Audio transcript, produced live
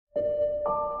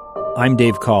I'm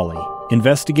Dave Cawley,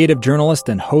 investigative journalist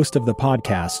and host of the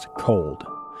podcast Cold.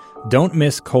 Don't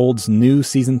miss Cold's new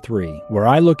Season 3, where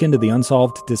I look into the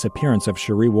unsolved disappearance of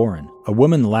Sheree Warren, a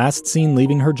woman last seen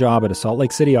leaving her job at a Salt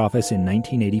Lake City office in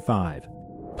 1985.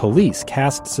 Police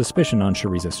cast suspicion on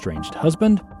Sheree's estranged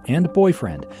husband and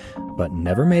boyfriend, but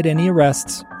never made any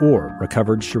arrests or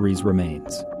recovered Sheree's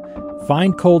remains.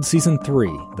 Find Cold Season 3,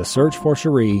 The Search for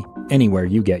Sheree, anywhere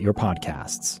you get your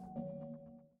podcasts.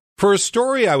 For a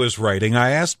story I was writing,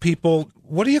 I asked people,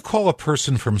 what do you call a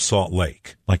person from Salt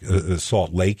Lake? Like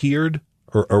Salt Lake-eared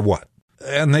or what?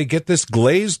 And they get this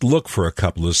glazed look for a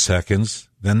couple of seconds.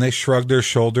 Then they shrug their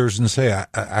shoulders and say,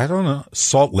 I don't know,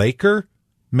 Salt Laker?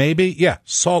 Maybe? Yeah,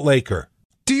 Salt Laker.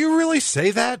 Do you really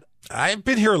say that? I've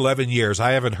been here 11 years.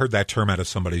 I haven't heard that term out of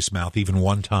somebody's mouth even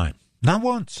one time. Not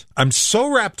once. I'm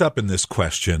so wrapped up in this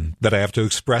question that I have to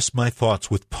express my thoughts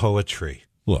with poetry.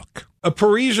 Look, a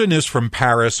Parisian is from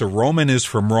Paris, a Roman is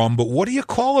from Rome, but what do you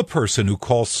call a person who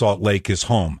calls Salt Lake his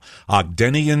home?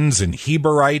 Ogdenians and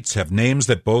Heberites have names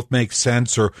that both make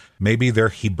sense, or maybe they're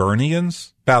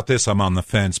Hibernians? About this, I'm on the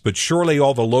fence, but surely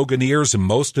all the Loganiers and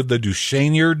most of the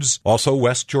Duchesneards, also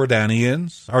West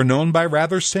Jordanians, are known by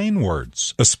rather sane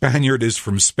words. A Spaniard is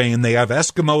from Spain, they have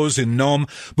Eskimos in Nome,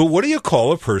 but what do you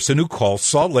call a person who calls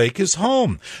Salt Lake his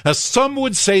home? Some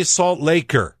would say Salt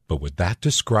Laker. But would that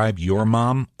describe your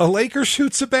mom? A Laker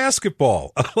shoots a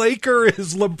basketball. A Laker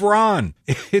is LeBron.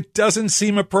 It doesn't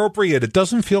seem appropriate. It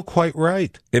doesn't feel quite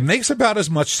right. It makes about as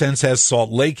much sense as Salt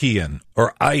Lakean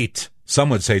or Ite. Some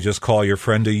would say just call your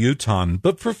friend a Utahn.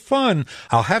 But for fun,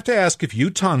 I'll have to ask if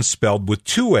Utahn spelled with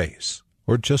 2 A's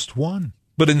or just one.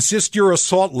 But insist you're a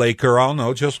Salt Laker, I'll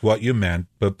know just what you meant.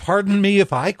 But pardon me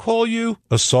if I call you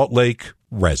a Salt Lake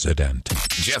resident.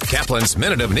 Jeff Kaplan's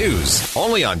Minute of News,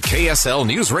 only on KSL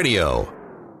News Radio.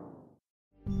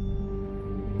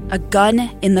 A gun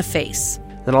in the face.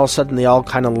 Then all of a sudden they all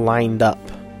kind of lined up.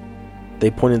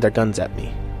 They pointed their guns at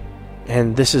me.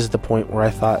 And this is the point where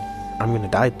I thought, I'm going to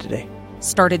die today.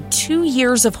 Started 2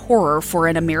 years of horror for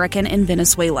an American in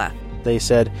Venezuela. They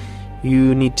said,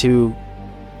 you need to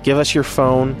give us your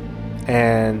phone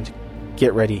and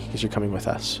get ready because you're coming with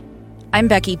us. I'm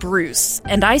Becky Bruce,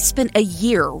 and I spent a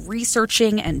year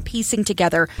researching and piecing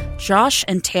together Josh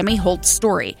and Tammy Holt's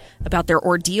story about their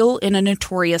ordeal in a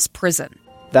notorious prison.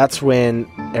 That's when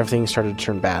everything started to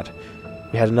turn bad.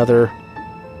 We had another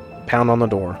pound on the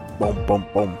door. Boom, boom,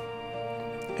 boom.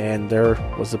 And there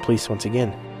was the police once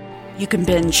again. You can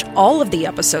binge all of the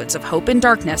episodes of Hope in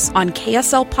Darkness on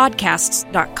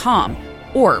KSLPodcasts.com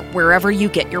or wherever you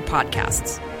get your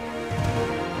podcasts.